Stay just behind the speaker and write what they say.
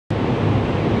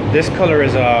This color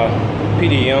is a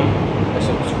PDM. It's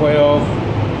a 12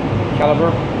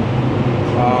 caliber.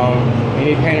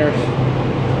 Any painters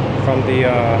from the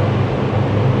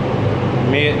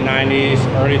mid 90s,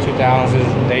 early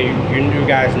 2000s, you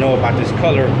guys know about this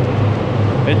color.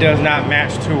 It does not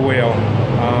match too well.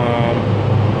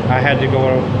 I had to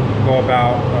go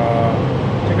about,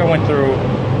 I think I went through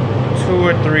 2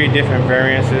 or 3 different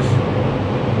variances,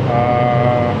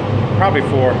 probably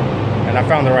 4, and I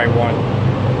found the right one,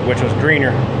 which was greener,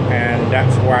 and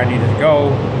that's where I needed to go.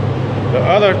 The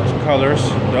other colors,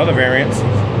 the other variants,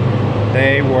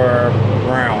 they were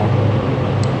brown,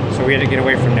 so we had to get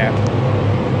away from that.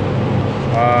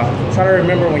 Try to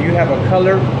remember, when you have a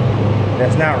color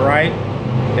that's not right,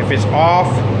 if it's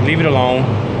off, leave it alone.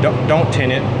 Don't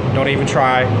tint it. Don't even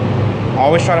try.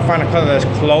 Always try to find a color that's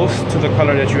close to the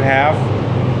color that you have.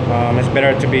 It's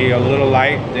better to be a little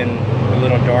light than a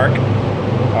little dark.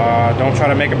 Don't try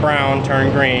to make it brown turn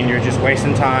green. You're just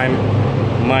wasting time,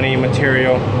 money,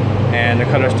 material, and the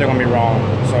color is still gonna be wrong.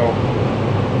 So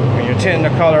when you're tinting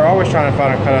the color, always trying to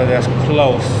find a color that's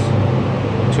close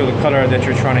to the color that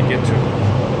you're trying to get to.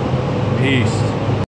 Peace.